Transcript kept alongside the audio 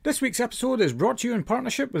This week's episode is brought to you in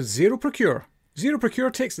partnership with Zero Procure. Zero Procure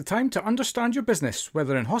takes the time to understand your business,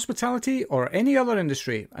 whether in hospitality or any other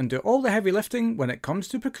industry, and do all the heavy lifting when it comes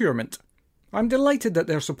to procurement. I'm delighted that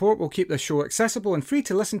their support will keep this show accessible and free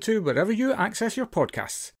to listen to wherever you access your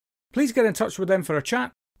podcasts. Please get in touch with them for a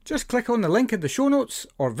chat. Just click on the link in the show notes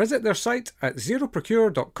or visit their site at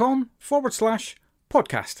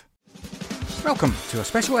zeroprocure.com/podcast. Welcome to a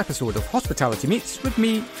special episode of Hospitality Meets with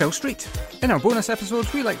me, Phil Street. In our bonus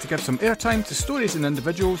episodes, we like to give some airtime to stories and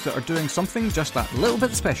individuals that are doing something just that little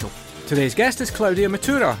bit special. Today's guest is Claudia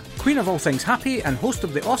Matura, queen of all things happy and host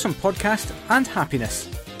of the awesome podcast And Happiness.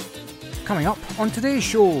 Coming up on today's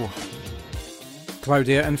show,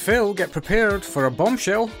 Claudia and Phil get prepared for a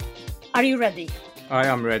bombshell. Are you ready? I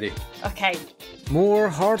am ready. Okay. More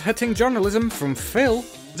hard-hitting journalism from Phil.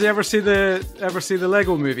 Did you ever see the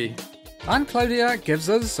Lego movie? And Claudia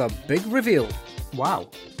gives us a big reveal.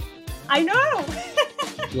 Wow. I know!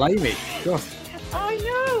 Blimey. God. I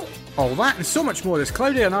know! All that and so much more as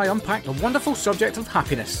Claudia and I unpack the wonderful subject of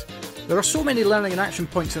happiness. There are so many learning and action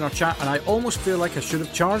points in our chat, and I almost feel like I should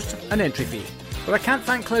have charged an entry fee. But I can't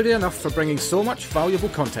thank Claudia enough for bringing so much valuable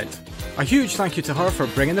content. A huge thank you to her for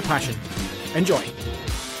bringing the passion. Enjoy.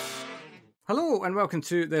 Hello and welcome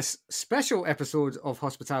to this special episode of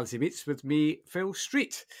Hospitality Meets with me, Phil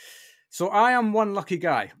Street. So I am one lucky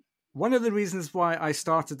guy. One of the reasons why I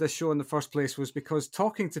started this show in the first place was because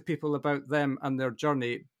talking to people about them and their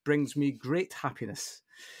journey brings me great happiness.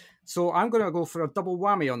 So I'm going to go for a double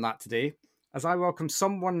whammy on that today, as I welcome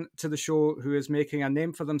someone to the show who is making a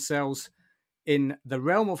name for themselves in the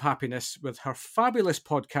realm of happiness with her fabulous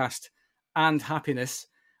podcast And Happiness.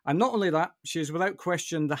 And not only that, she is without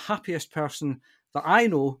question the happiest person that I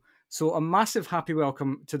know. So a massive happy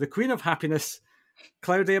welcome to the Queen of Happiness,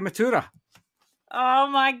 Claudia Matura. Oh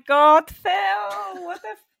my God, Phil! What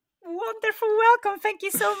a wonderful welcome! Thank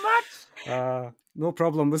you so much. No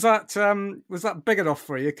problem. Was that big enough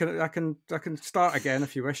for you? I can start again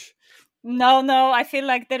if you wish. No, I feel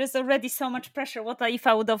like there is already so much pressure. What if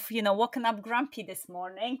I would have, woken up grumpy this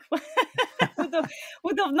morning?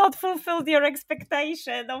 would have not fulfilled your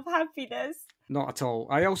expectation of happiness. Not at all.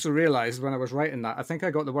 I also realised when I was writing that, I think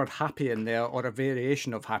I got the word happy in there, or a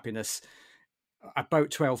variation of happiness, about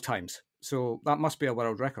 12 times. So that must be a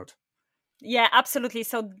world record. Yeah, absolutely.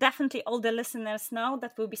 So definitely all the listeners know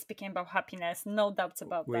that we'll be speaking about happiness. No doubts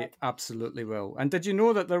about that. We absolutely will. And did you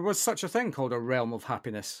know that there was such a thing called a realm of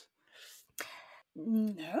happiness?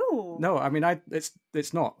 No, I mean,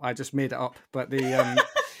 it's not. I just made it up. But there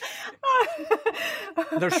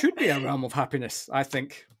should be a realm of happiness, I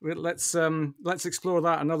think. Let's explore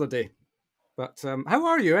that another day. But how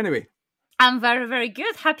are you anyway? I'm very, very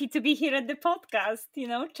good. Happy to be here at the podcast,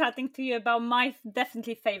 chatting to you about my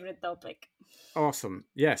definitely favorite topic. Awesome.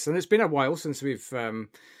 Yes, and it's been a while since we've,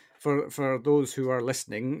 for those who are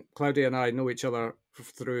listening, Claudia and I know each other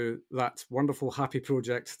through that wonderful happy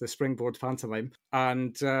project, the Springboard Pantomime.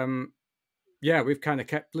 And we've kind of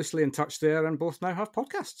kept loosely in touch there and both now have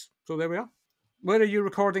podcasts. So there we are. Where are you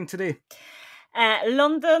recording today?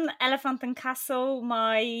 London, Elephant and Castle,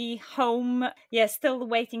 my home. Yeah, still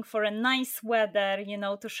waiting for a nice weather,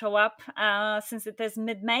 to show up since it is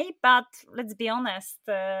mid-May. But let's be honest,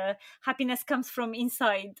 happiness comes from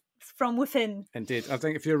inside, from within. Indeed. I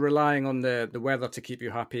think if you're relying on the weather to keep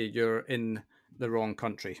you happy, you're in the wrong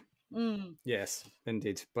country. Yes,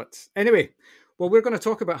 indeed. But anyway, well, we're going to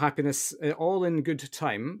talk about happiness all in good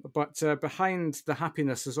time, but behind the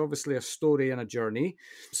happiness is obviously a story and a journey.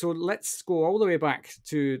 So let's go all the way back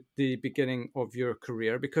to the beginning of your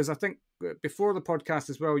career, because I think before the podcast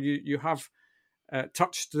as well, you have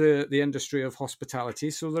touched the industry of hospitality.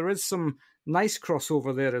 So there is some nice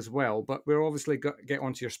crossover there as well, but we're obviously get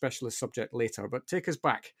onto your specialist subject later. But take us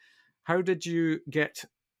back. How did you get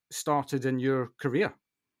started in your career?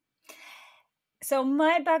 So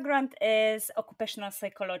my background is occupational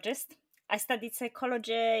psychologist. I studied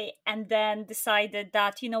psychology and then decided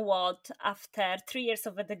that, after 3 years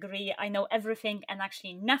of a degree, I know everything and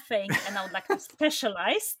actually nothing, and I would like to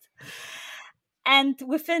specialize. And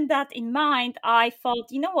within that in mind, I thought,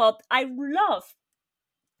 I love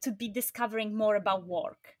to be discovering more about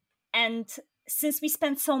work. And since we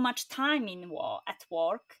spend so much time at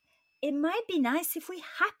work, it might be nice if we're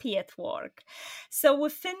happy at work. So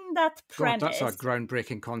within that premise... God, that's a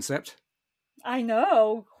groundbreaking concept. I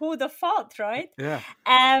know. Who'd have thought, right? Yeah.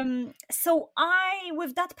 So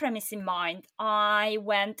with that premise in mind, I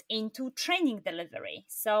went into training delivery.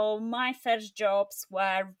 So my first jobs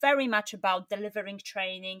were very much about delivering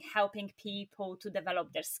training, helping people to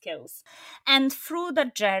develop their skills. And through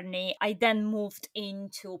that journey, I then moved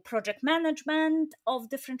into project management of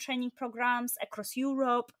different training programs across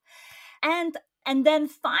Europe. And then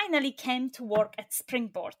finally came to work at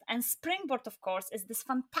Springboard. And Springboard, of course, is this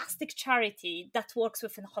fantastic charity that works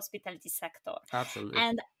within the hospitality sector. Absolutely.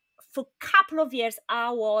 And for a couple of years, I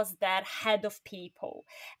was their head of people.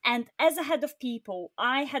 And as a head of people,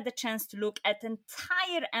 I had the chance to look at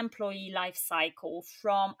entire employee life cycle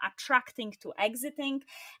from attracting to exiting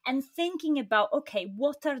and thinking about, okay,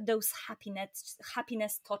 what are those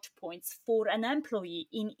happiness touch points for an employee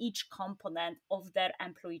in each component of their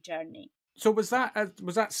employee journey. So was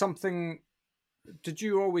that something? Did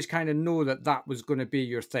you always kind of know that was going to be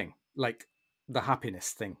your thing, like the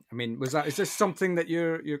happiness thing? I mean, is this something that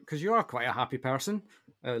you're because you are quite a happy person?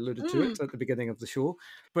 I alluded to it at the beginning of the show,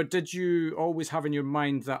 but did you always have in your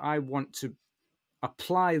mind that I want to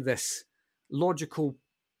apply this logical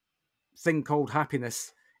thing called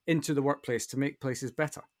happiness into the workplace to make places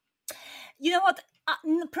better? You know what?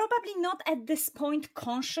 Probably not at this point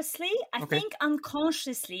consciously. I think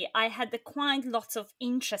unconsciously I had quite lots of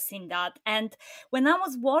interest in that. And when I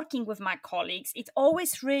was working with my colleagues, it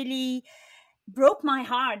always really broke my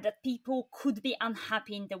heart that people could be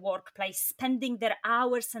unhappy in the workplace, spending their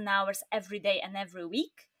hours and hours every day and every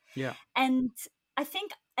week. Yeah. And I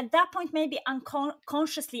think at that point, maybe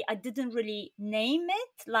unconsciously, I didn't really name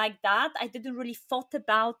it like that. I didn't really thought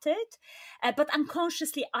about it. But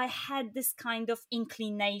unconsciously, I had this kind of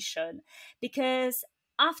inclination because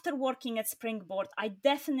after working at Springboard, I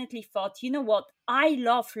definitely thought, you know what, I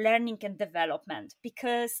love learning and development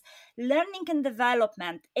because learning and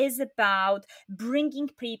development is about bringing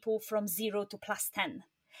people from 0 to +10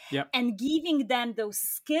 and giving them those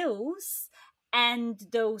skills and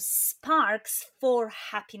those sparks for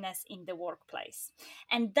happiness in the workplace.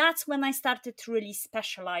 And that's when I started really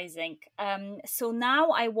specializing. So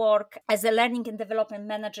now I work as a learning and development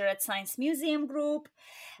manager at Science Museum Group.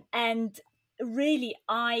 And really,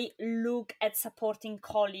 I look at supporting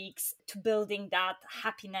colleagues to building that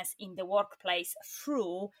happiness in the workplace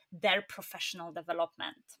through their professional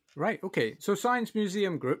development. Right. Okay. So Science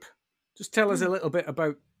Museum Group, just tell us a little bit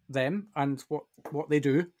about them and what they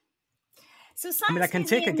do. So I can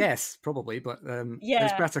take a guess probably, but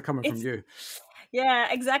it's better coming from you.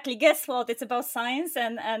 Yeah, exactly. Guess what? It's about science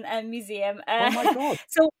and museum. Oh my God.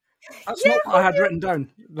 So that's not what I had written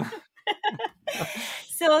down.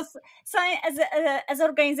 So as an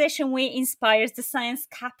organization, we inspire the science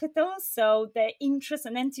capital. So the interest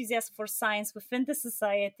and enthusiasm for science within the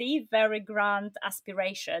society, very grand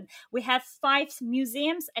aspiration. We have 5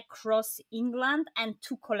 museums across England and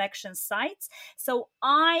 2 collection sites. So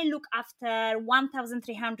I look after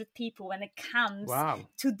 1,300 people when it comes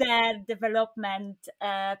to their development,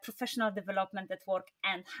 professional development at work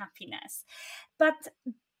and happiness. But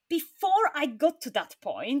before I got to that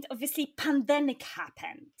point, obviously, pandemic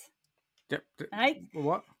happened. Yep. Right?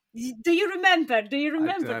 What? Do you remember?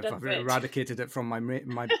 That I've eradicated it from my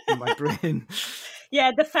brain.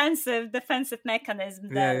 Yeah, defensive mechanism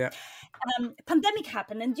there. Yeah. Pandemic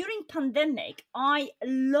happened, and during pandemic, I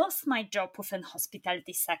lost my job within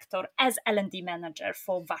hospitality sector as L&D manager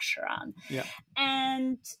for Vacheron. Yeah.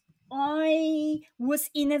 And I was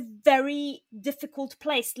in a very difficult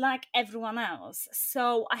place like everyone else.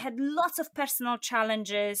 So I had lots of personal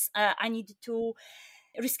challenges. I needed to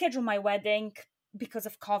reschedule my wedding because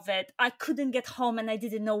of COVID. I couldn't get home and I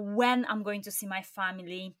didn't know when I'm going to see my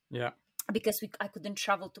family. Yeah. Because I couldn't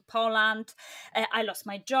travel to Poland. I lost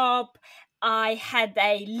my job. I had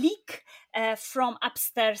a leak from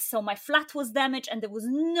upstairs, so my flat was damaged and there was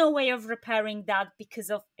no way of repairing that because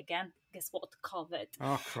of, again, guess what, COVID.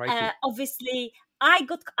 Oh, crikey. Obviously, I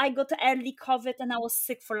got early COVID and I was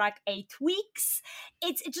sick for like 8 weeks.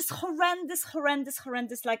 It's just horrendous,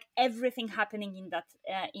 like everything happening in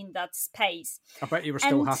that space. I bet you were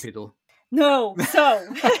still happy though. No, so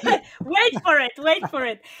wait for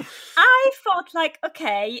it. I thought like,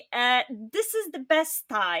 okay, this is the best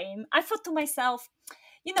time. I thought to myself,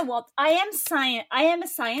 you know what? I am a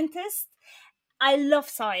scientist. I love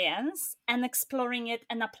science and exploring it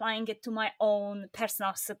and applying it to my own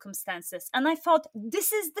personal circumstances. And I thought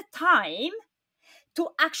this is the time to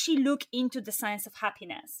actually look into the science of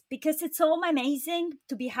happiness because it's so amazing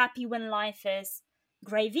to be happy when life is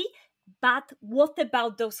gravy. But what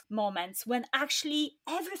about those moments when actually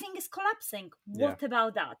everything is collapsing? What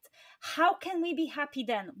about that? How can we be happy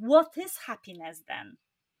then? What is happiness then?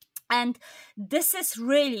 And this is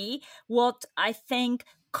really what I think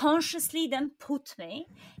consciously then put me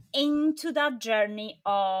into that journey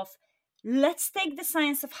of, let's take the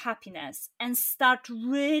science of happiness and start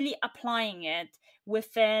really applying it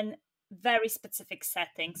within very specific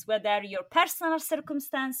settings, whether your personal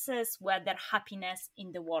circumstances, whether happiness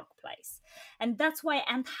in the workplace. And that's why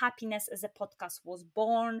And Happiness as a podcast was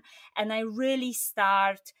born. And I really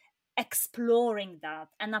start exploring that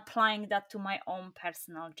and applying that to my own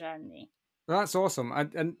personal journey. That's awesome.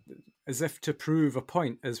 And as if to prove a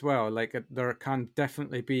point as well, like there can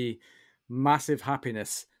definitely be massive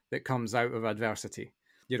happiness that comes out of adversity,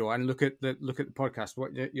 you know. And look at the podcast.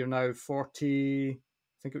 What, you're now 40, I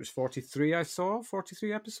think it was 43. I saw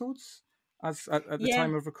 43 episodes as at the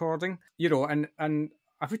time of recording, you know. And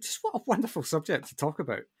I would just, what a wonderful subject to talk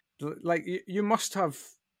about. Like you must have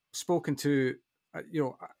spoken to you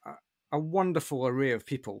know, a wonderful array of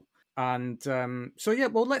people. And so, yeah,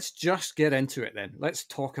 well, let's just get into it then. Let's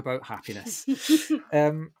talk about happiness.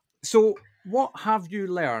 So what have you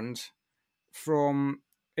learned from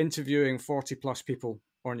interviewing 40 plus people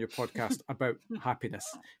on your podcast about happiness?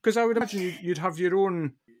 Because I would imagine you'd have your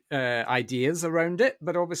own ideas around it,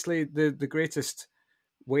 but obviously the greatest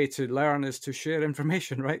way to learn is to share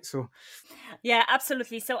information, right? So yeah,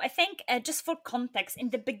 absolutely. So I think just for context,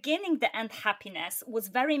 in the beginning, the And Happiness was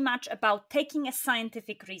very much about taking a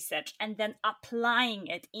scientific research and then applying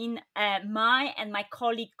it in my and my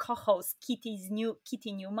colleague co-host Kitty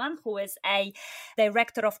Newman, who is a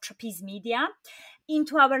director of Trapeze Media,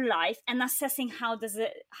 into our life and assessing how did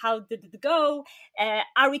it go?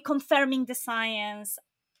 Are we confirming the science?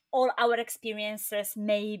 All our experiences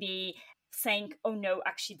maybe saying, oh no,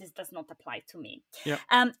 actually this does not apply to me. Yeah.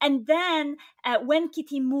 And then when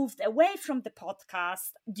Kitty moved away from the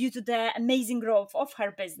podcast due to the amazing growth of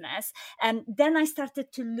her business, then I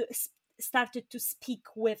started to speak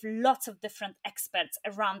with lots of different experts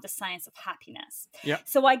around the science of happiness. Yeah.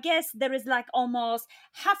 So I guess there is like almost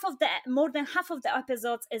more than half of the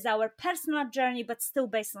episodes is our personal journey, but still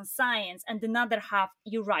based on science. And another half,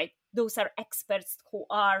 you're right, those are experts who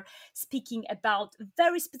are speaking about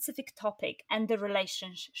very specific topic and the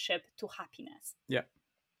relationship to happiness. Yeah.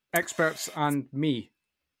 Experts and me,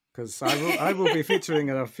 because I will be featuring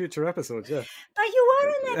in a future episode, yeah. But you are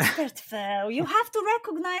an expert, Phil. You have to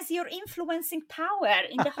recognize your influencing power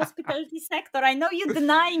in the hospitality sector. I know you're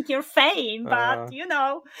denying your fame, but you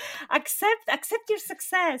know, accept your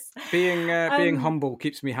success. Being humble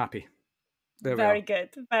keeps me happy. Very good.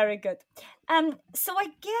 So I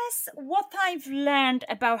guess what I've learned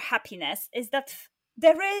about happiness is that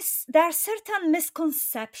there are certain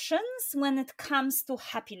misconceptions when it comes to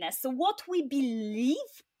happiness. So what we believe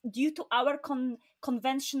due to our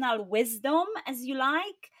conventional wisdom, as you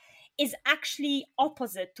like, is actually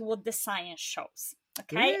opposite to what the science shows.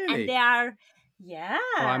 Okay. Really? And they are,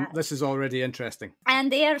 yeah. This is already interesting.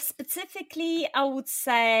 And they are specifically, I would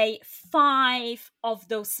say, 5 of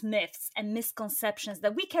those myths and misconceptions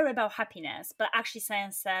that we care about happiness, but actually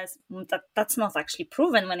science says that's not actually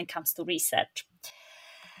proven when it comes to research.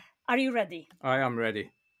 Are you ready? I am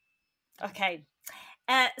ready. Okay.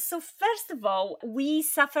 So first of all, we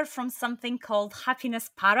suffer from something called happiness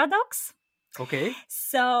paradox. Okay.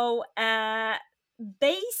 So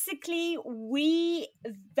basically, we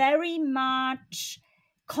very much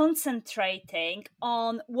concentrating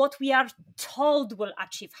on what we are told will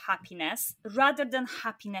achieve happiness rather than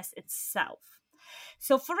happiness itself.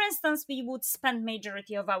 So for instance, we would spend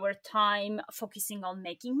majority of our time focusing on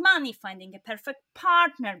making money, finding a perfect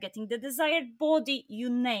partner, getting the desired body, you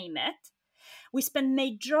name it. We spend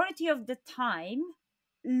majority of the time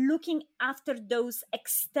looking after those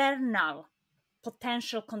external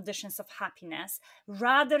potential conditions of happiness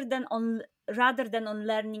rather than on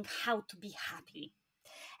learning how to be happy.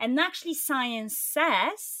 And actually science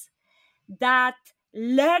says that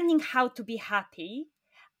learning how to be happy,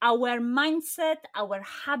 our mindset, our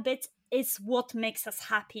habits is what makes us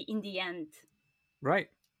happy in the end. Right.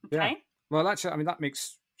 Okay. Yeah. Well, that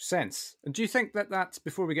makes sense. And do you think that that's,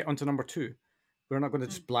 before we get on to number 2, we're not going to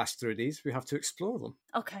just blast through these, we have to explore them.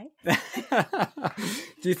 Okay.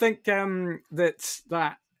 Do you think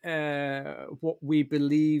that what we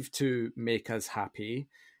believe to make us happy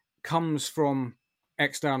comes from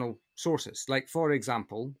external sources? Like, for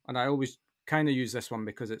example, and I always kind of use this one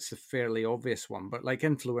because it's a fairly obvious one, but like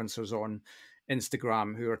influencers on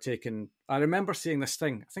Instagram who are taking, I remember seeing this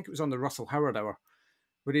thing, I think it was on the Russell Howard Hour,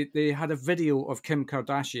 where they had a video of Kim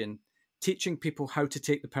Kardashian teaching people how to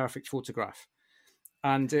take the perfect photograph.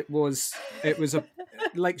 And it was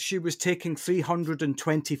like she was taking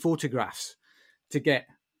 320 photographs to get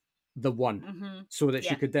the one, so that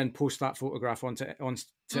she could then post that photograph onto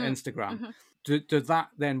to Instagram. Does that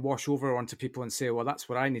then wash over onto people and say, well, that's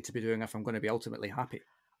what I need to be doing if I'm going to be ultimately happy?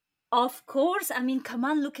 Of course. I mean, come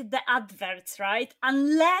on, look at the adverts, right?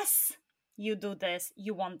 Unless you do this,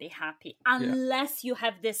 you won't be happy. Unless you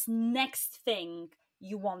have this next thing,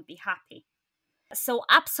 you won't be happy. So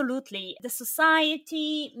absolutely, the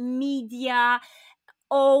society, media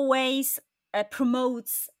always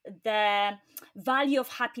promotes the value of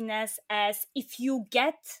happiness as if you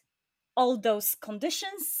get all those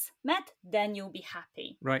conditions met, then you'll be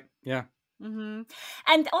happy. Right, yeah. Mm-hmm.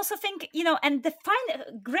 And also think, and the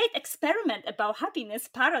great experiment about happiness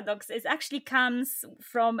paradox is actually comes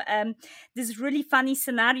from this really funny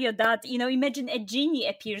scenario that, imagine a genie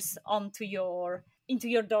appears into your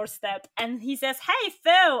doorstep and he says, hey,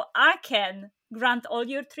 Phil, I can grant all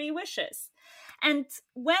your 3 wishes. And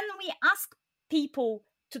when we ask people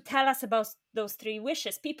to tell us about those 3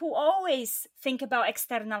 wishes, people always think about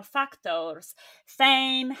external factors,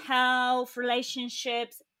 fame, health,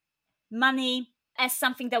 relationships, money, as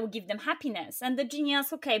something that will give them happiness. And the genie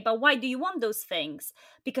asks, okay, but why do you want those things?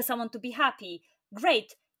 Because I want to be happy.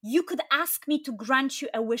 Great. You could ask me to grant you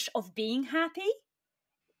a wish of being happy.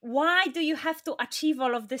 Why do you have to achieve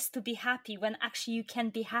all of this to be happy when actually you can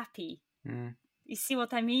be happy? You see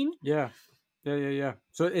what I mean? Yeah.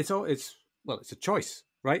 So it's a choice,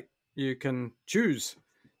 right? You can choose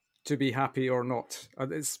to be happy or not.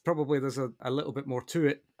 There's a little bit more to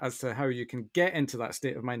it as to how you can get into that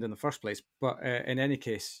state of mind in the first place. But in any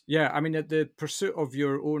case, I mean, the pursuit of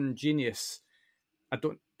your own genius, I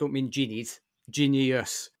don't mean genies,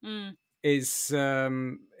 genius, is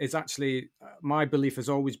actually, my belief has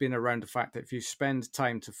always been around the fact that if you spend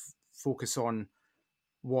time to focus on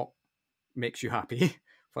what makes you happy,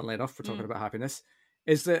 funnily enough, we're talking about happiness,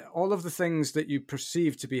 is that all of the things that you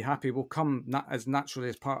perceive to be happy will come as naturally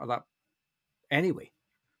as part of that anyway.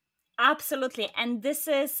 Absolutely. And this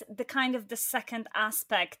is the second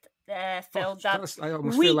aspect, Phil. I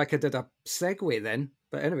almost feel like I did a segue then.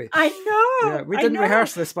 But anyway. I know. Yeah, we didn't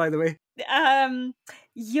rehearse this, by the way. The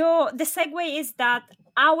segue is that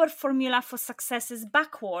our formula for success is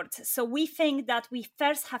backwards. So we think that we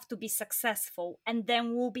first have to be successful and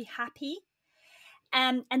then we'll be happy.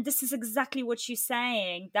 And this is exactly what you're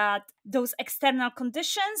saying, that those external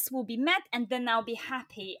conditions will be met and then I'll be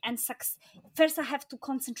happy. And first I have to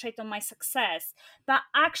concentrate on my success. But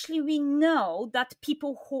actually we know that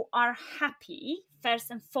people who are happy, first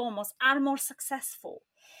and foremost, are more successful.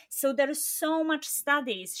 So there is so much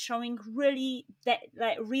studies showing really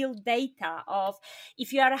real data of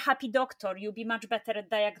if you are a happy doctor, you'll be much better at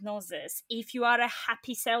diagnosis. If you are a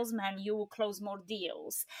happy salesman, you will close more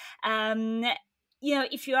deals.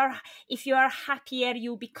 If you are happier,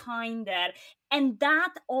 you'll be kinder, and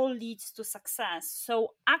that all leads to success. So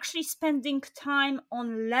actually spending time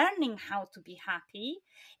on learning how to be happy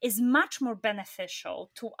is much more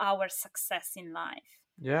beneficial to our success in life.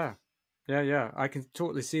 Yeah, I can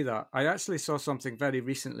totally see that. I actually saw something very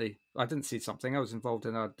recently. I didn't see something, I was involved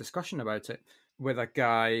in a discussion about it with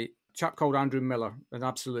a chap called Andrew Miller,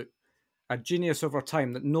 a genius of our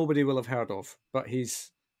time that nobody will have heard of, but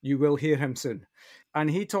you will hear him soon. And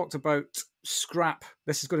he talked about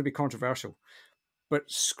this is going to be controversial, but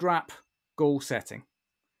scrap goal setting.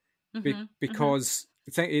 Because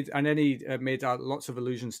and then he made lots of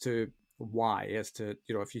allusions to why, as to,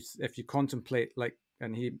 if you contemplate,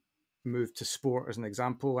 and he moved to sport as an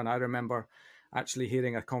example. And I remember actually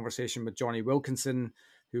hearing a conversation with Johnny Wilkinson,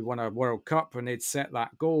 who won a World Cup, and they'd set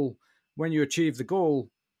that goal. When you achieve the goal,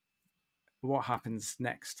 what happens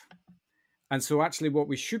next? And so actually what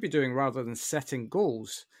we should be doing, rather than setting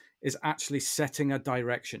goals, is actually setting a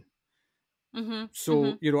direction.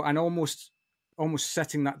 So, and almost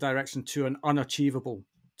setting that direction to an unachievable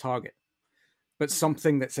target, but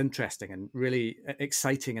something that's interesting and really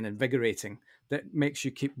exciting and invigorating, that makes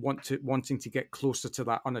you keep wanting to get closer to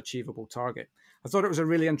that unachievable target. I thought it was a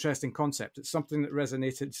really interesting concept. It's something that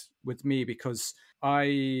resonated with me because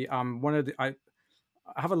I am I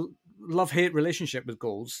have a love-hate relationship with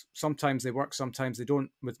goals. Sometimes they work, sometimes they don't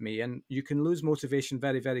with me. And you can lose motivation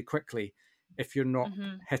very, very quickly if you're not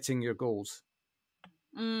hitting your goals.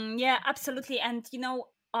 Yeah, absolutely. And,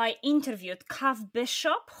 I interviewed Cav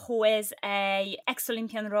Bishop, who is a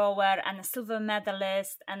ex-Olympian rower and a silver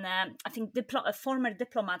medalist and I think a former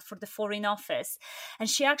diplomat for the Foreign Office. And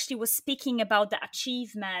she actually was speaking about the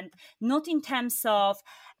achievement, not in terms of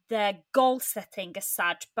the goal setting as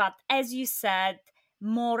such, but as you said,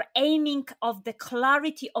 more aiming of the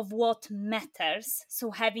clarity of what matters,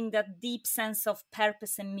 so having that deep sense of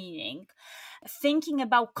purpose and meaning, thinking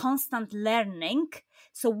about constant learning.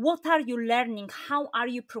 So what are you learning? How are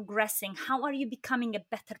you progressing? How are you becoming a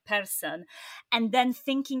better person? And then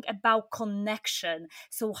thinking about connection.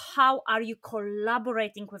 So how are you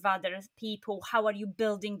collaborating with other people? How are you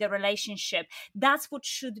building the relationship? That's what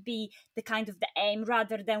should be the kind of the aim,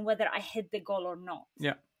 rather than whether I hit the goal or not.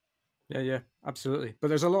 Yeah, absolutely. But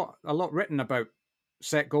there's a lot written about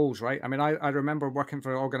set goals, right? I mean, I remember working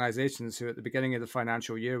for organizations who at the beginning of the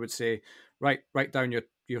financial year would say, write down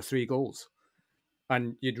your 3 goals.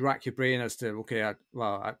 And you'd rack your brain as to, okay,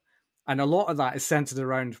 and a lot of that is centered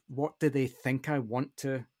around what do they think I want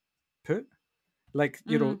to put? Like,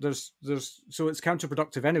 you know, there's so it's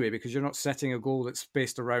counterproductive anyway, because you're not setting a goal that's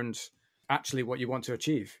based around actually what you want to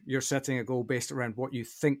achieve. You're setting a goal based around what you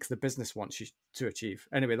think the business wants you to achieve.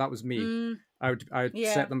 Anyway, that was me. I would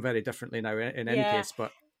set them very differently now in any case,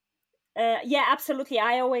 but yeah, absolutely.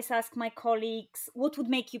 I always ask my colleagues, what would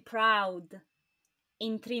make you proud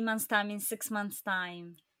in 3 months' time, in 6 months'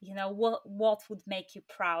 time? You know, what would make you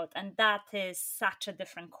proud? And that is such a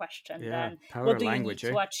different question than what do you need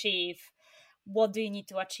to achieve? What do you need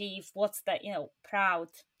to achieve? What's the, proud,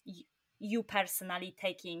 you personally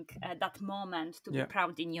taking that moment to be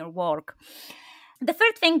proud in your work. The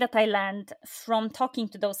third thing that I learned from talking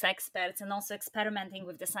to those experts and also experimenting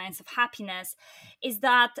with the science of happiness is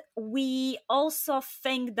that we also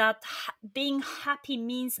think that being happy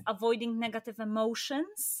means avoiding negative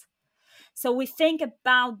emotions. So we think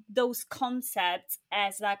about those concepts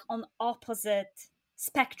as like on opposite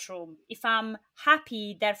spectrum. If I'm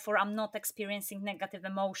happy, therefore I'm not experiencing negative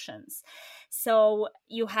emotions. So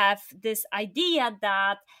you have this idea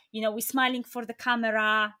that, we're smiling for the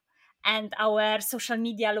camera and our social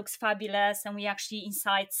media looks fabulous and we actually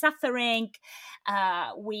inside suffering.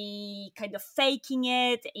 We kind of faking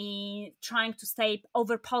it in trying to stay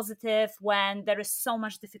over positive when there is so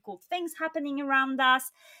much difficult things happening around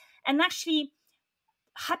us. And actually,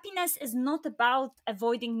 happiness is not about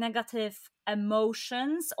avoiding negative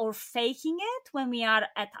emotions or faking it when we are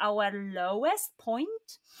at our lowest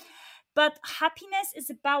point. But happiness is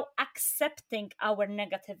about accepting our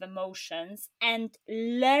negative emotions and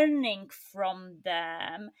learning from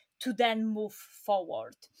them to then move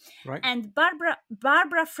forward. Right. And Barbara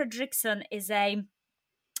Fredrickson is a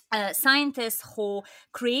scientist who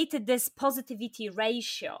created this positivity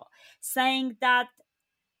ratio, saying that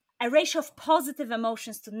a ratio of positive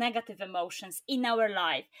emotions to negative emotions in our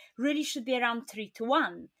life really should be around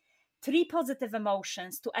 3:1. 3 positive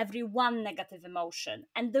emotions to every 1 negative emotion.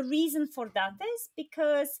 And the reason for that is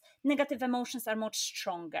because negative emotions are much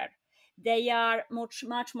stronger. They are much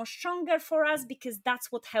more stronger for us because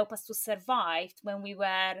that's what helped us to survive when we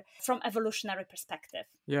were from evolutionary perspective.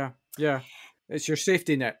 Yeah. It's your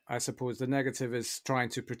safety net, I suppose. The negative is trying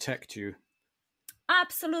to protect you.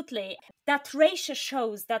 Absolutely. That ratio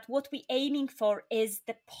shows that what we're aiming for is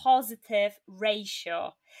the positive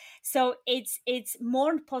ratio. So it's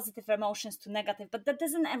more positive emotions to negative, but that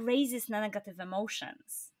doesn't erase negative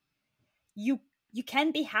emotions. You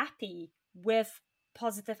can be happy with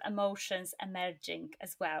positive emotions emerging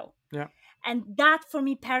as well. Yeah. And that for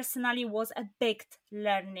me personally was a big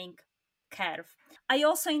learning curve. I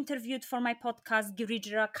also interviewed for my podcast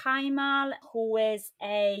Girijra Kaimal, who is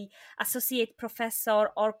a associate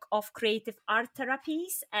professor of creative art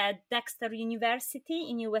therapies at Dexter University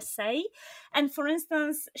in USA. And for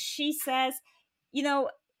instance, she says,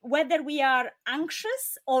 whether we are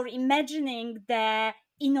anxious or imagining the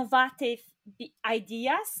innovative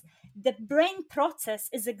ideas, the brain process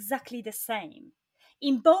is exactly the same.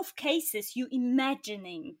 In both cases, you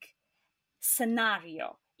imagining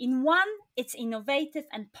scenario. In one, it's innovative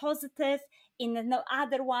and positive. In the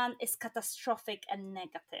other one, it's catastrophic and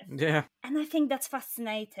negative. Yeah. And I think that's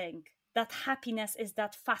fascinating. That happiness is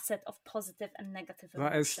that facet of positive and negative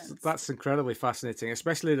emotions. That's incredibly fascinating,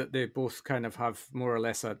 especially that they both kind of have more or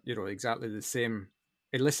less elicit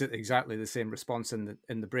exactly the same response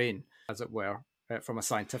in the brain, as it were, from a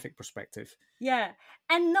scientific perspective. Yeah.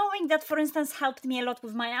 And knowing that, for instance, helped me a lot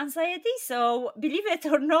with my anxiety. So believe it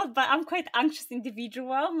or not, but I'm quite anxious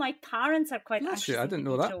individual. My parents are quite anxious I didn't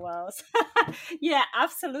individuals. Know that. Yeah,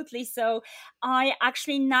 absolutely. So I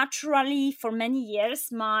actually naturally, for many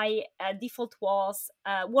years, my default was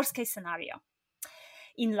worst case scenario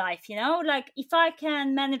in life, like if I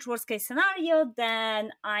can manage worst case scenario,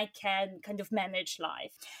 then I can kind of manage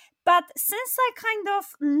life. But since I kind of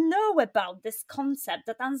know about this concept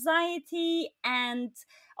that anxiety and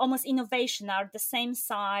almost innovation are the same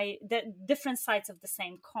side, the different sides of the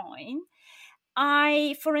same coin,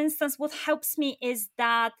 for instance, what helps me is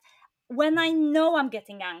that when I know I'm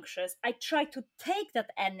getting anxious, I try to take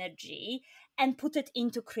that energy and put it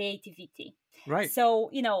into creativity. Right.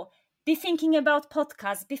 So, be thinking about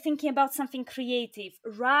podcasts, be thinking about something creative,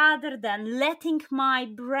 rather than letting my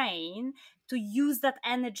brain to use that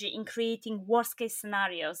energy in creating worst case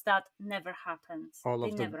scenarios that never happens. All They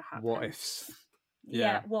of the never happen. what ifs.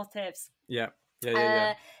 Yeah, what ifs. Yeah.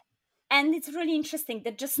 And it's really interesting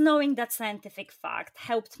that just knowing that scientific fact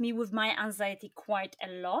helped me with my anxiety quite a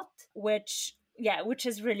lot, which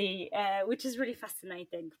is really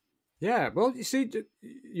fascinating. Yeah, well, you see,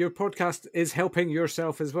 your podcast is helping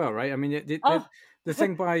yourself as well, right? I mean, the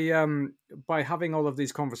thing by having all of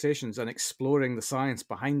these conversations and exploring the science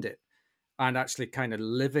behind it, and actually kind of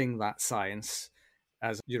living that science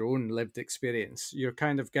as your own lived experience, you're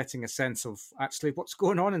kind of getting a sense of actually what's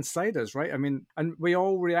going on inside us, right? I mean, and we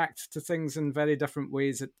all react to things in very different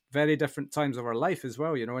ways at very different times of our life as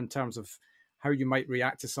well, in terms of how you might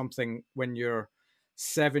react to something when you're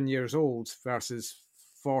 7 years old versus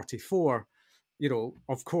 44.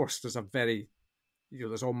 Of course, there's a very,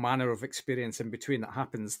 there's all manner of experience in between that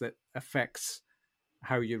happens that affects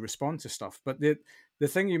how you respond to stuff. But the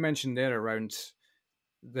thing you mentioned there around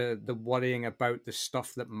the worrying about the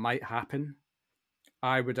stuff that might happen,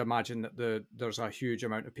 I would imagine that there's a huge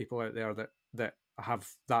amount of people out there that have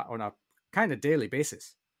that on a kind of daily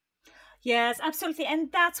basis. Yes, absolutely.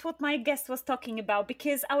 And that's what my guest was talking about,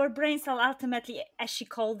 because our brains are ultimately, as she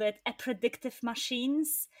called it, a predictive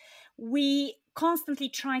machines. We constantly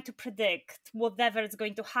try to predict whatever is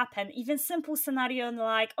going to happen. Even simple scenario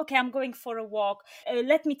like, okay, I'm going for a walk.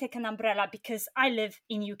 Let me take an umbrella because I live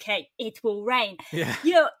in UK. It will rain. Yeah.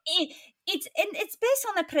 It's based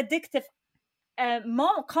on a predictive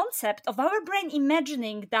more concept of our brain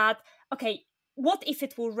imagining that, okay, what if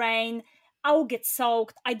it will rain? I'll get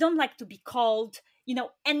soaked. I don't like to be cold,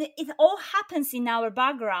 and it all happens in our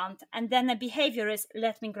background. And then the behavior is,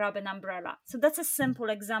 let me grab an umbrella. So that's a simple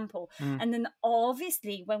example. And then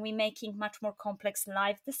obviously when we're making much more complex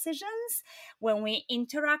life decisions, when we're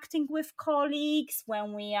interacting with colleagues,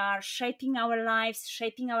 when we are shaping our lives,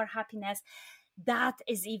 shaping our happiness, that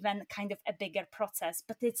is even kind of a bigger process.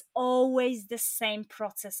 But it's always the same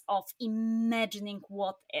process of imagining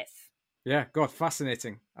what if. Yeah, God,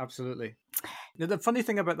 fascinating. Absolutely. Now, the funny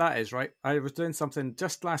thing about that is, right, I was doing something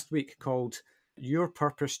just last week called Your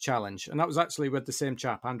Purpose Challenge. And that was actually with the same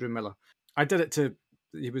chap, Andrew Miller. I did it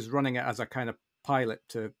he was running it as a kind of pilot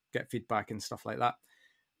to get feedback and stuff like that.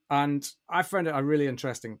 And I found it a really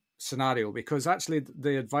interesting scenario, because actually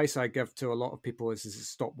the advice I give to a lot of people is to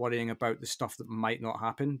stop worrying about the stuff that might not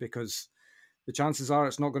happen, because the chances are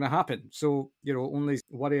it's not going to happen. So, only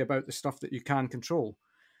worry about the stuff that you can control.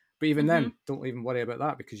 But even then, don't even worry about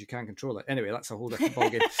that because you can't control it. Anyway, that's a whole different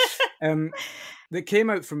ballgame. That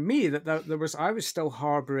came out from me that I was still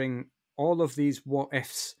harboring all of these what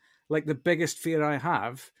ifs. Like, the biggest fear I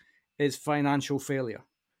have is financial failure.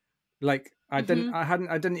 Like, I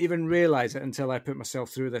didn't even realize it until I put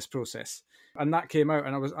myself through this process. And that came out,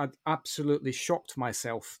 and I absolutely shocked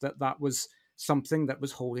myself that was something that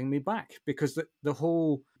was holding me back, because the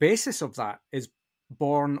whole basis of that is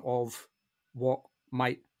born of what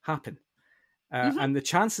might happen. And the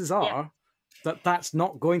chances are that that's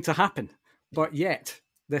not going to happen. But yet,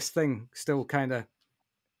 this thing still kind of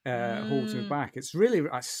holds me back. It's really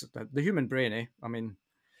the human brain, eh? I mean,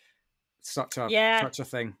 such a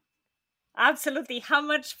thing. Absolutely. How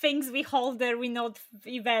much things we hold there we're not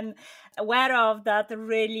even aware of that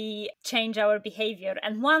really change our behavior.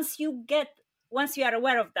 And once you are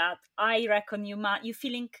aware of that, I reckon you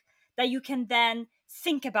feeling that you can then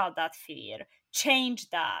think about that fear, change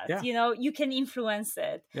that, you can influence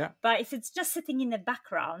it. Yeah. But if it's just sitting in the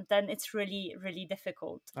background, then it's really, really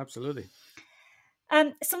difficult. Absolutely.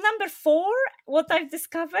 So number 4, what I've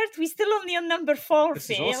discovered, we're still only on number 4.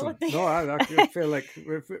 This is awesome. No, I feel like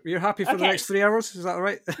you're happy for the next 3 hours. Is that all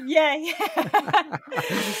right? Yeah.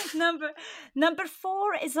 Number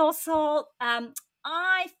 4 is also,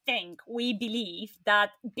 I think we believe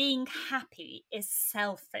that being happy is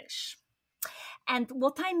selfish. And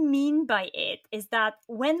what I mean by it is that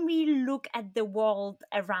when we look at the world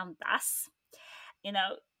around us,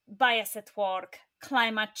 bias at work,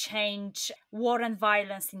 climate change, war and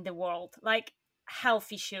violence in the world, like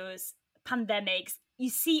health issues, pandemics, you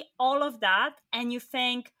see all of that and you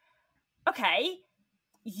think, okay,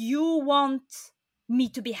 you want me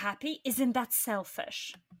to be happy? Isn't that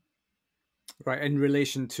selfish? Right, in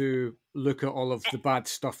relation to look at all of the bad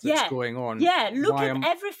stuff that's going on. Yeah, look at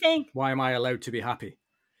everything. Why am I allowed to be happy?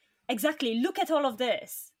 Exactly, look at all of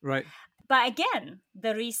this. Right. But again,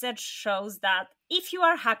 the research shows that if you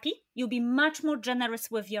are happy, you'll be much more generous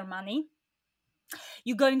with your money.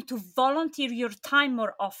 You're going to volunteer your time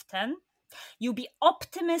more often. You'll be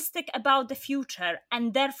optimistic about the future,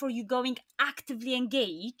 and therefore you're going actively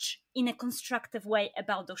engage in a constructive way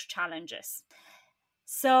about those challenges.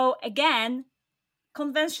 So again,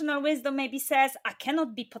 conventional wisdom maybe says, I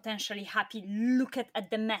cannot be potentially happy. Look at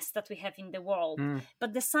the mess that we have in the world.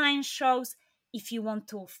 But the science shows if you want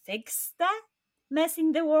to fix the mess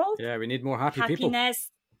in the world, yeah, we need more happy people.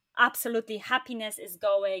 Absolutely, happiness is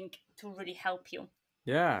going to really help you.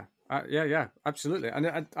 Yeah, yeah, absolutely.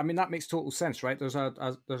 And I mean, that makes total sense, right? There's a,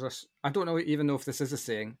 I don't even know if this is a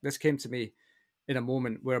saying. This came to me in a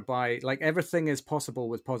moment whereby, like, everything is possible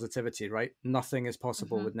with positivity, right? Nothing is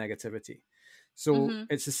possible with negativity. So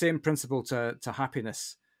it's the same principle to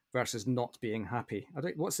happiness versus not being happy.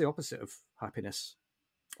 What's the opposite of happiness?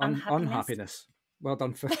 Unhappiness. Well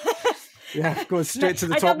done for yeah, going straight to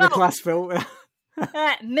the top of the class, Phil.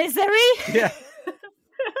 Misery. Yeah.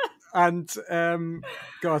 And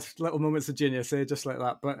God, little moments of genius, just like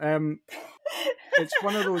that. But it's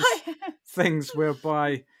one of those things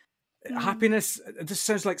whereby happiness, this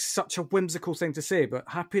sounds like such a whimsical thing to say, but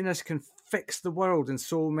happiness can fix the world in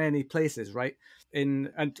so many places, right? And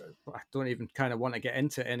I don't even kind of want to get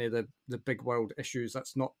into any of the big world issues.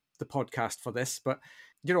 That's not the podcast for this. But,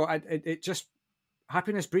 you know, it just,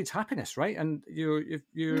 happiness breeds happiness, right? And if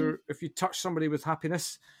you touch somebody with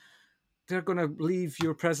happiness, they're going to leave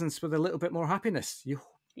your presence with a little bit more happiness.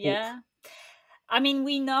 Yeah. I mean,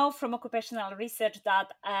 we know from occupational research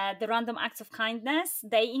that the random acts of kindness,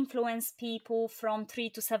 they influence people from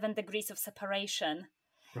 3 to 7 degrees of separation.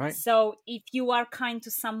 Right. So if you are kind to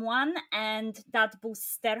someone and that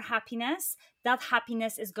boosts their happiness, that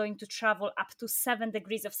happiness is going to travel up to 7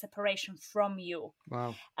 degrees of separation from you.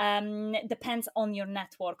 Wow. Depends on your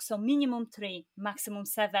network. So minimum 3, maximum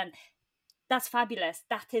 7. That's fabulous.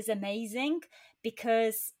 That is amazing,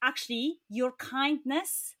 because actually your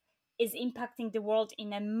kindness is impacting the world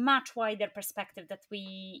in a much wider perspective that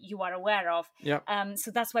you are aware of. Yep. So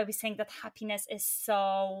that's why we're saying that happiness is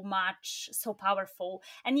so powerful.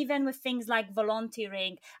 And even with things like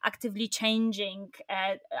volunteering, actively changing,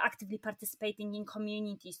 actively participating in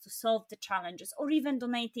communities to solve the challenges, or even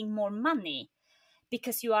donating more money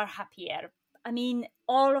because you are happier. I mean,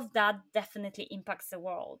 all of that definitely impacts the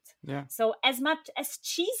world. Yeah. So as much as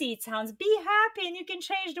cheesy it sounds, be happy and you can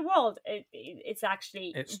change the world. It's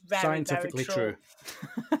actually very, scientifically very true.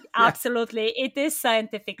 Yeah. Absolutely. It is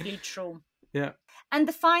scientifically true. Yeah. And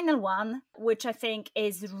the final one, which I think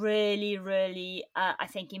is really, really, I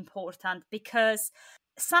think important, because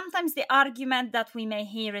sometimes the argument that we may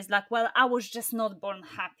hear is like, well, I was just not born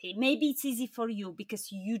happy. Maybe it's easy for you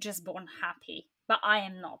because you just born happy, but I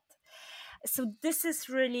am not. So this is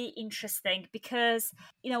really interesting because,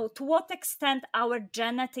 you know, to what extent our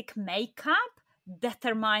genetic makeup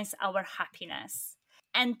determines our happiness.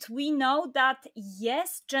 And we know that,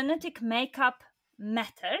 yes, genetic makeup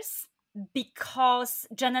matters because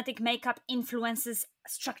genetic makeup influences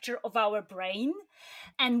structure of our brain.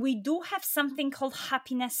 And we do have something called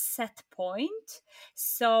happiness set point.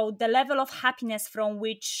 So the level of happiness from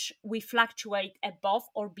which we fluctuate above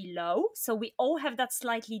or below. So we all have that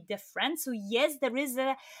slightly different. So yes, there is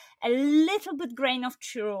a little bit grain of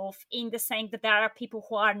truth in the saying that there are people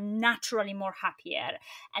who are naturally more happier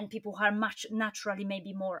and people who are much naturally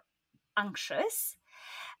maybe more anxious.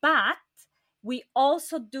 But we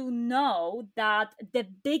also do know that the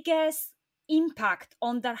biggest impact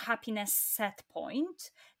on their happiness set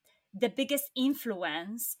point, the biggest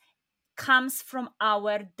influence comes from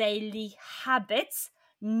our daily habits,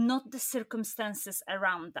 not the circumstances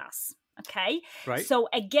around us. Okay. Right. So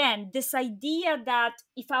again, this idea that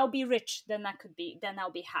if I'll be rich, then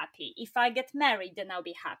I'll be happy. If I get married, then I'll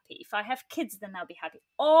be happy. If I have kids, then I'll be happy.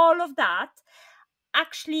 All of that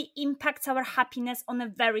actually impacts our happiness on a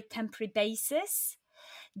very temporary basis.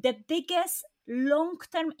 The biggest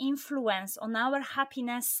long-term influence on our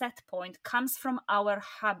happiness set point comes from our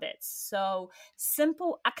habits. So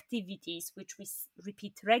simple activities which we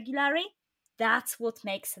repeat regularly, that's what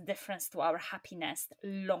makes a difference to our happiness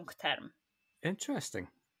long-term. Interesting.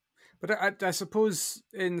 But I suppose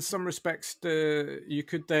in some respects you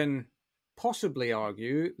could then possibly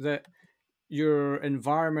argue that your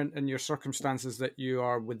environment and your circumstances that you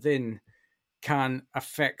are within can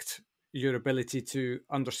affect your ability to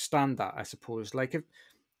understand that, I suppose. Like, a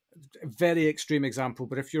very extreme example,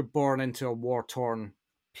 but if you're born into a war-torn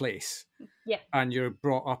place, yeah, and you're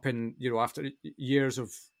brought up in, you know, after years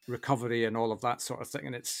of recovery and all of that sort of thing,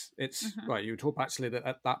 and it's well, you'd hope actually that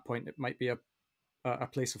at that point it might be a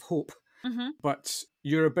place of hope. but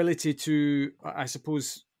your ability to, I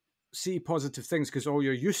suppose, see positive things, because all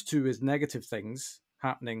you're used to is negative things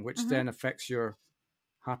happening, which then affects your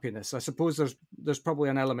happiness. I suppose there's probably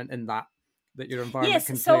an element in that your environment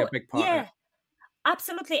can play a big part in it.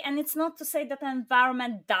 Absolutely. And it's not to say that the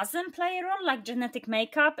environment doesn't play a role, like genetic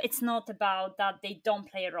makeup. It's not about that they don't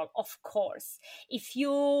play a role. Of course, if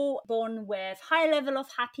you're born with high level of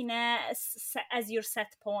happiness as your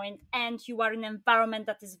set point, and you are in an environment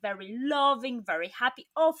that is very loving, very happy,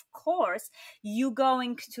 of course, you're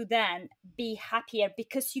going to then be happier,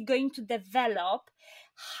 because you're going to develop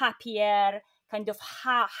happier kind of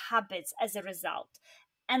habits as a result.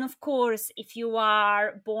 And of course, if you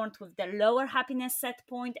are born with the lower happiness set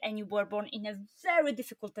point and you were born in a very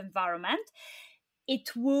difficult environment,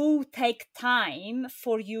 it will take time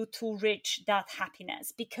for you to reach that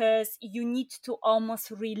happiness, because you need to almost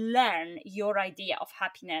relearn your idea of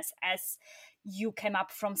happiness as you came up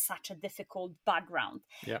from such a difficult background.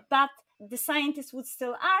 Yeah. But the scientists would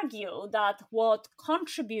still argue that what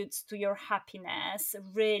contributes to your happiness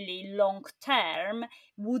really long term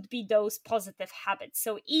would be those positive habits.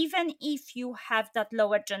 So even if you have that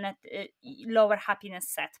lower happiness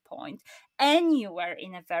set point and you were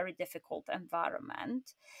in a very difficult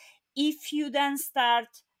environment, if you then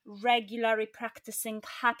start regularly practicing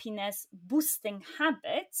happiness boosting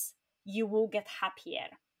habits, you will get happier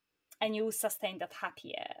and you will sustain that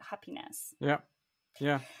happiness.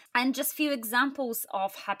 Yeah. And just few examples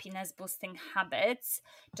of happiness boosting habits,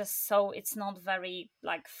 just so it's not very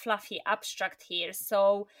like fluffy abstract here.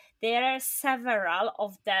 So there are several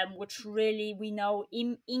of them which really we know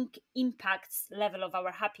impacts level of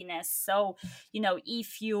our happiness. So,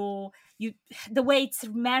 if you the way it's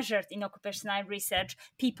measured in occupational research,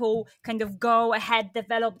 people kind of go ahead,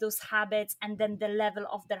 develop those habits, and then the level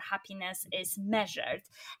of their happiness is measured.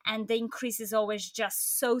 And the increase is always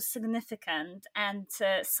just so significant and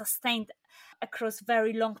sustained across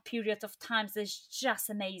very long period of time. So it's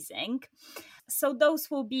just amazing. So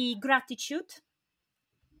those will be gratitude,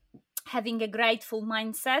 having a grateful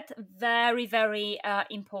mindset, very, very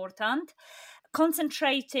important.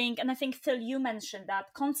 Concentrating, and I think Phil, you mentioned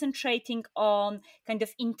that, concentrating on kind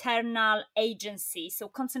of internal agency. So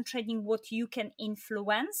concentrating what you can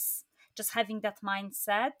influence, just having that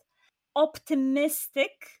mindset.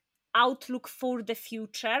 Optimistic outlook for the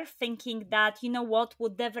future, thinking that,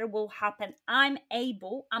 whatever will happen, I'm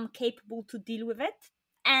capable to deal with it.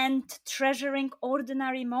 And treasuring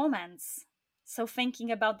ordinary moments. So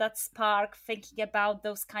thinking about that spark, thinking about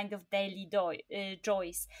those kind of daily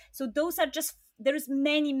joys. So those are just, there's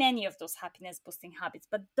many of those happiness boosting habits,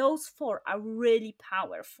 but those 4 are really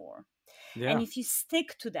powerful. Yeah. And if you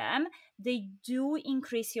stick to them, they do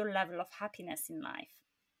increase your level of happiness in life.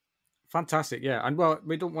 Fantastic, yeah. And well,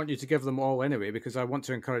 we don't want you to give them all anyway, because I want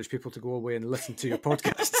to encourage people to go away and listen to your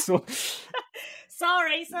podcast. So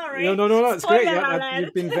Sorry. No, that's great. Yeah,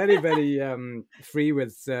 you've been very, very free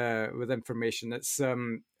with information. It's,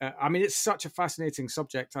 it's such a fascinating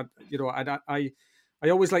subject. I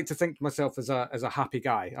always like to think of myself as a happy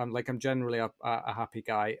guy. I'm generally a happy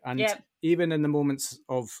guy, and even in the moments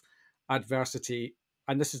of adversity,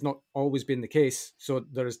 and this has not always been the case. So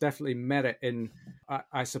there is definitely merit in,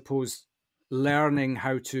 I suppose, learning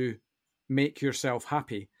how to make yourself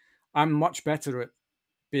happy. I'm much better at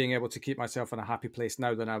being able to keep myself in a happy place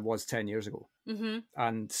now than I was 10 years ago,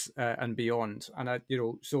 and beyond. And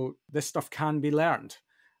so this stuff can be learned,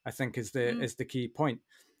 I think, is the key point.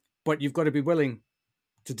 But you've got to be willing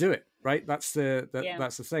to do it, right? That's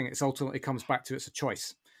that's the thing. It's ultimately comes back to, it's a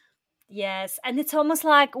choice. Yes, and it's almost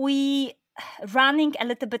like we running a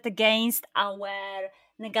little bit against our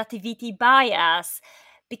negativity bias.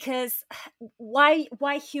 Because why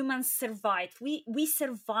humans survived? We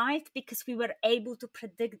survived because we were able to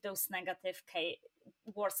predict those negative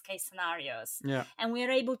worst case scenarios. Yeah. And we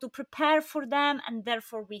were able to prepare for them, and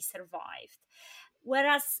therefore we survived.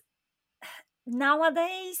 Whereas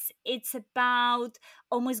nowadays, it's about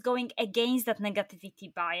almost going against that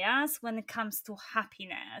negativity bias when it comes to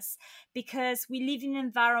happiness, because we live in an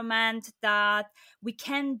environment that we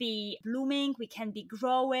can be blooming, we can be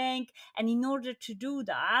growing, and in order to do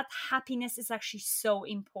that, happiness is actually so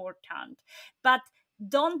important. But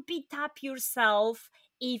don't beat up yourself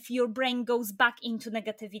if your brain goes back into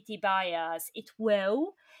negativity bias. It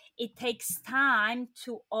will. It takes time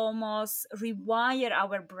to almost rewire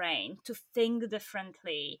our brain to think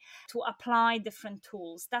differently, to apply different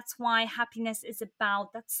tools. That's why happiness is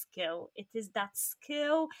about that skill. It is that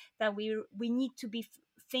skill that we need to be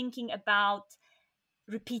thinking about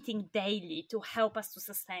repeating daily to help us to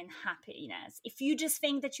sustain happiness. If you just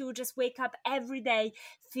think that you will just wake up every day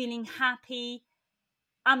feeling happy,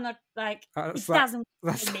 I'm not like, it that, doesn't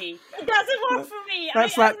work that's for me. It doesn't work for me.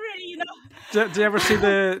 that's I that. really, Do you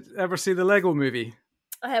ever see the Lego movie?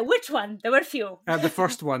 Which one? There were few. The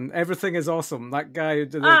first one, Everything is Awesome. That guy,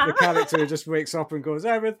 the Ah. character who just wakes up and goes,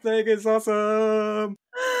 everything is awesome.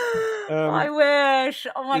 I wish.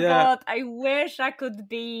 Oh my yeah. God. I wish I could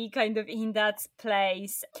be kind of in that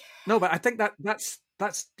place. No, but I think that's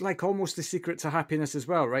like almost the secret to happiness as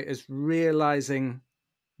well, right? Is realizing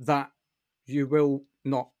that you will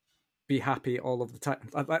not be happy all of the time.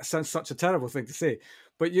 That sounds such a terrible thing to say,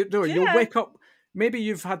 but you'll wake up. Maybe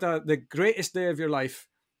you've had the greatest day of your life,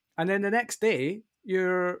 and then the next day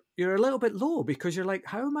you're a little bit low because you're like,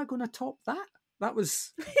 how am I going to top that? That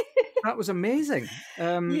was amazing.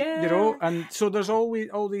 And so there's always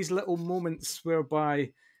all these little moments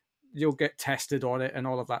whereby you'll get tested on it and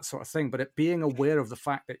all of that sort of thing. But being aware of the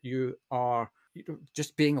fact that you are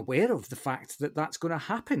just being aware of the fact that that's going to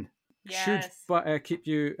happen should keep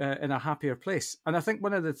you in a happier place. And I think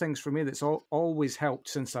one of the things for me that's always helped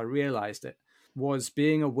since I realized it was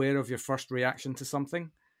being aware of your first reaction to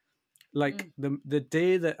something. Like the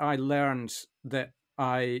day that I learned that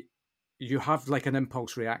you have like an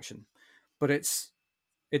impulse reaction, but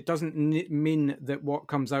it doesn't mean that what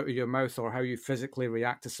comes out of your mouth or how you physically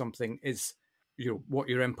react to something is what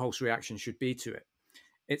your impulse reaction should be to it.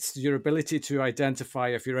 It's your ability to identify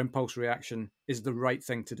if your impulse reaction is the right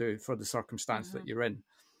thing to do for the circumstance that you're in.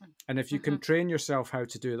 And if you can train yourself how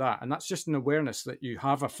to do that, and that's just an awareness that you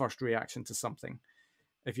have a first reaction to something.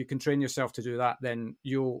 If you can train yourself to do that, then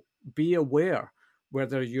you'll be aware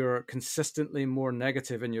whether you're consistently more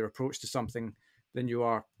negative in your approach to something than you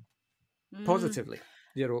are positively.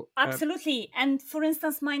 Absolutely. And for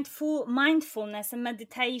instance, mindfulness and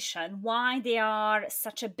meditation, why they are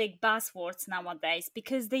such a big buzzwords nowadays,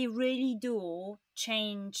 because they really do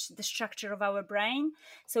change the structure of our brain.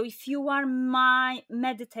 So if you are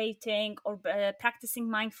meditating or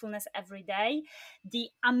practicing mindfulness every day, the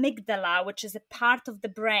amygdala, which is a part of the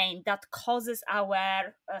brain that causes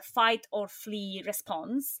our fight or flee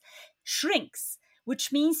response, shrinks,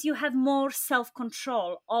 which means you have more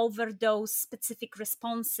self-control over those specific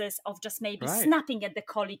responses of just maybe snapping at the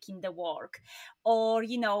colleague in the work, or,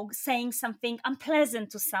 saying something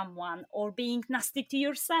unpleasant to someone, or being nasty to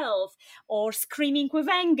yourself, or screaming with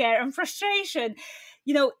anger and frustration.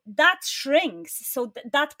 That shrinks. So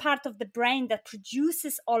that part of the brain that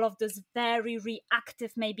produces all of those very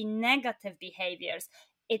reactive, maybe negative behaviors,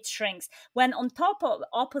 it shrinks. When on top of,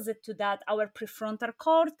 opposite to that, our prefrontal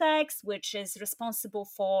cortex, which is responsible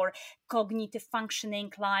for cognitive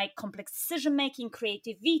functioning like complex decision-making,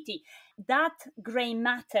 creativity, that gray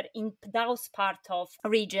matter in those part of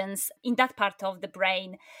regions, in that part of the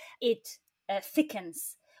brain, it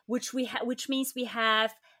thickens, which means we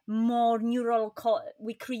have more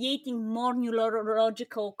we're creating more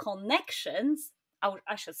neurological connections.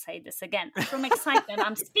 I should say this again. From excitement,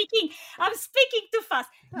 I'm speaking too fast.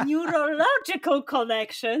 Neurological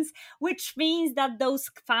connections, which means that those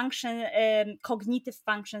cognitive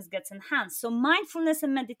functions gets enhanced. So mindfulness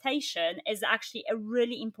and meditation is actually a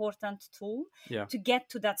really important tool to get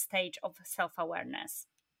to that stage of self-awareness.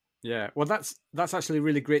 Yeah, well, that's actually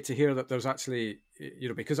really great to hear that there's actually,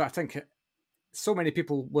 because I think so many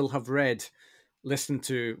people will have read, listened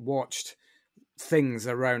to, watched things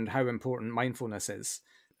around how important mindfulness is,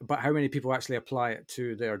 but how many people actually apply it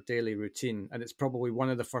to their daily routine? And it's probably one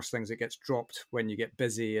of the first things that gets dropped when you get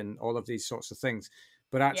busy and all of these sorts of things.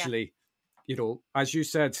 But actually, as you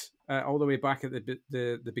said all the way back at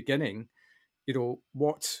the beginning,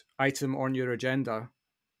 what item on your agenda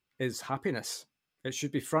is happiness? It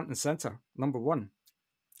should be front and center, number one.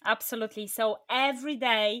 Absolutely. So every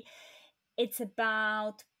day it's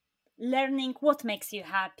about learning what makes you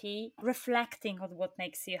happy, reflecting on what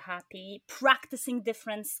makes you happy, practicing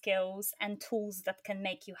different skills and tools that can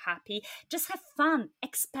make you happy. Just have fun,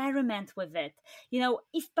 experiment with it.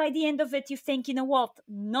 If by the end of it you think, what,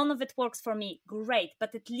 none of it works for me, great.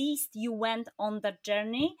 But at least you went on that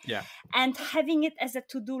journey. Yeah. And having it as a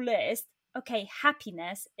to-do list, okay,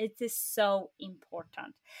 happiness, it is so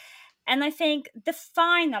important. And I think the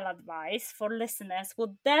final advice for listeners,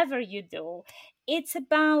 whatever you do, it's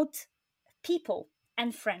about people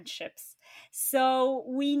and friendships. So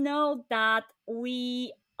we know that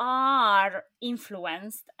we are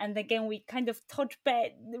influenced, and again we kind of thought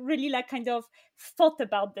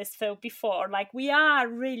about this before, like we are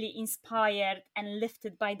really inspired and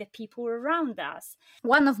lifted by the people around us.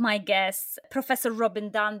 One of my guests, Professor Robin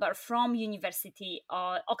Dunbar from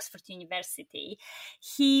Oxford University,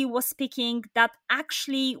 he was speaking that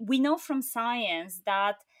actually we know from science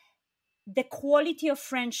that the quality of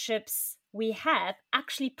friendships we have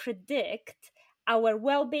actually predict our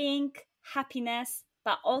well-being, happiness,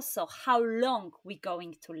 but also how long we're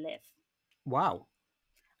going to live. Wow.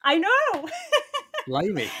 I know.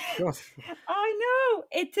 Blimey. God. I know.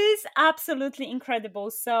 It is absolutely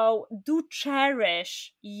incredible. So do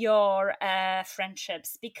cherish your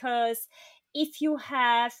friendships, because if you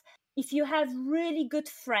have really good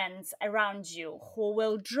friends around you who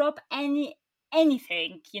will drop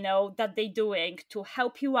anything, that they're doing to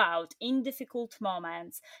help you out in difficult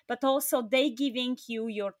moments, but also they giving you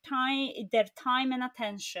their time and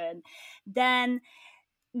attention, then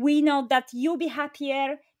we know that you'll be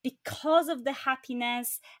happier because of the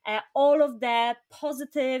happiness. All of the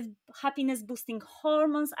positive happiness boosting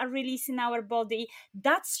hormones are released in our body.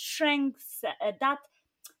 That strengthens, that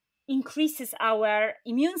increases our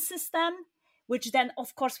immune system, which then,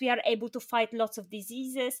 of course, we are able to fight lots of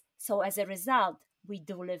diseases. So as a result, we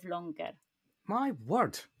do live longer. My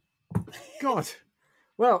word. God.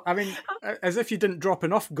 Well, I mean, as if you didn't drop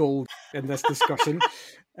enough gold in this discussion,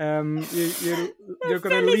 you're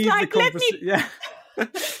going to leave the conversation. Yeah.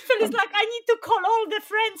 Phil's like, I need to call all the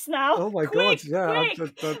friends now. Oh my quick, God! Yeah,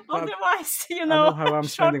 quick. Otherwise, I know how I'm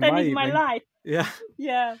spending my life. Yeah.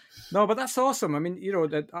 No, but that's awesome. I mean,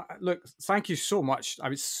 look, thank you so much. I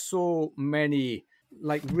mean, so many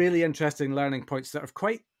really interesting learning points that are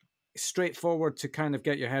quite straightforward to kind of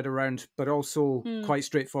get your head around, but also quite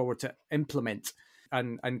straightforward to implement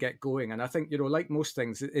and get going. And I think, like most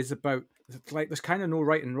things, it is about, there's kind of no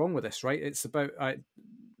right and wrong with this, right? It's about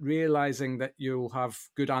realizing that you'll have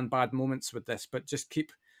good and bad moments with this, but just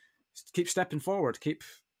keep stepping forward, keep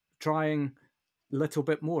trying a little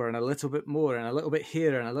bit more and a little bit more and a little bit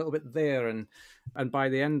here and a little bit there, and by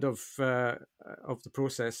the end of the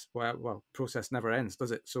process, well, process never ends,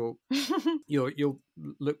 does it? So you'll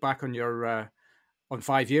look back on your on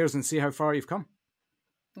 5 years and see how far you've come.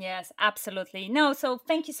 Yes, absolutely. No, so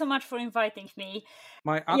thank you so much for inviting me.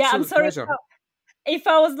 My absolute pleasure. If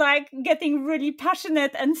I was getting really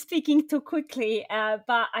passionate and speaking too quickly,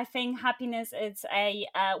 but I think happiness is a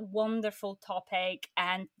wonderful topic,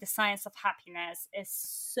 and the science of happiness is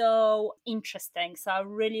so interesting. So I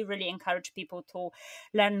really, really encourage people to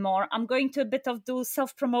learn more. I'm going to a bit of do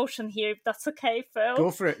self-promotion here, if that's okay, Phil.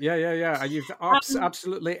 Go for it. Yeah. You've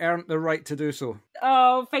absolutely earned the right to do so.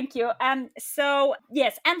 Oh, thank you. So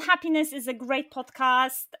yes, And Happiness is a great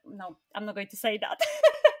podcast. No, I'm not going to say that.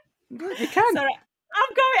 You can. Sorry.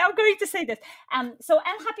 I'm going to say this. So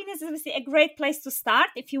And Happiness is obviously a great place to start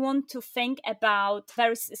if you want to think about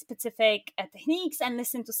very specific techniques and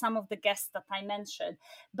listen to some of the guests that I mentioned.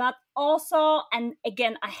 But also, and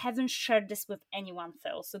again, I haven't shared this with anyone,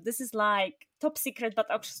 Phil. So this is top secret, but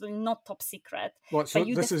actually not top secret. What? So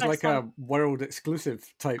this is a world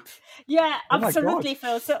exclusive type. Yeah, absolutely,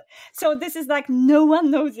 Phil. So this is no one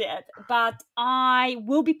knows yet, but I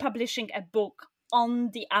will be publishing a book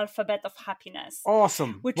on the alphabet of happiness.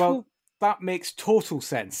 Awesome. That makes total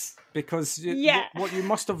sense, because what you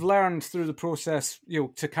must have learned through the process,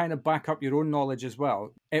 to kind of back up your own knowledge as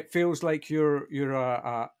well. It feels like you're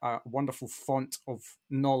a wonderful font of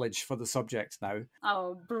knowledge for the subject now.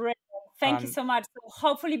 Oh, brilliant. Thank you so much. So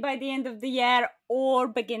hopefully by the end of the year or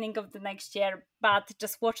beginning of the next year, but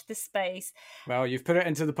just watch this space. Well, you've put it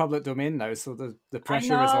into the public domain now, so the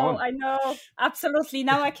pressure is on. I know. Absolutely.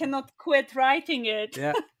 Now I cannot quit writing it.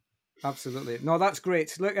 Yeah, absolutely. No, that's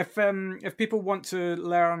great. Look, if people want to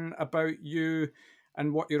learn about you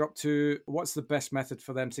and what you're up to, what's the best method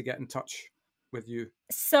for them to get in touch with you?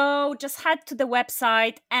 So just head to the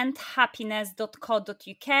website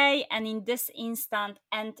andhappiness.co.uk, and in this instant,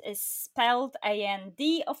 and is spelled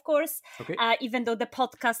A-N-D, of course. Okay. Even though the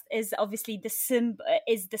podcast is obviously the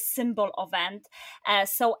symbol of and.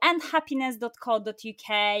 So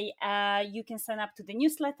andhappiness.co.uk. You can sign up to the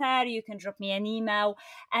newsletter. You can drop me an email,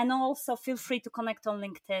 and also feel free to connect on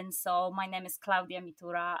LinkedIn. So my name is Claudia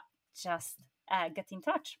Mitura. Just get in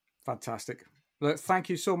touch. Fantastic. Look, thank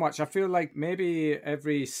you so much. I feel like maybe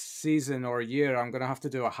every season or year I'm going to have to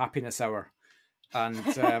do a happiness hour and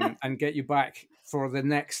get you back for the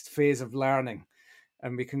next phase of learning,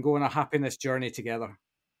 and we can go on a happiness journey together.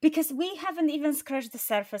 Because we haven't even scratched the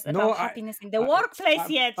surface about happiness in the workplace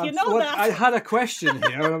yet. You know that. I had a question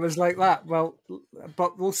here, and I was like that. Well,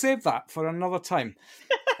 but we'll save that for another time.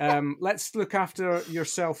 Let's look after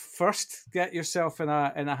yourself first. Get yourself in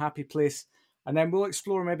a happy place. And then we'll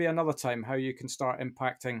explore maybe another time how you can start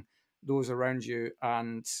impacting those around you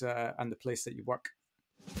and the place that you work.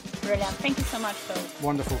 Brilliant. Thank you so much, Phil.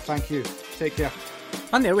 Wonderful. Thank you. Take care.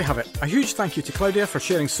 And there we have it. A huge thank you to Claudia for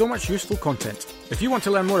sharing so much useful content. If you want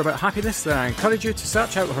to learn more about happiness, then I encourage you to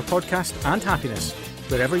search out her podcast And Happiness,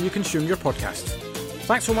 wherever you consume your podcasts.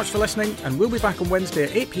 Thanks so much for listening, and we'll be back on Wednesday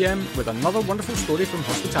at 8 p.m. with another wonderful story from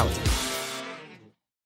hospitality.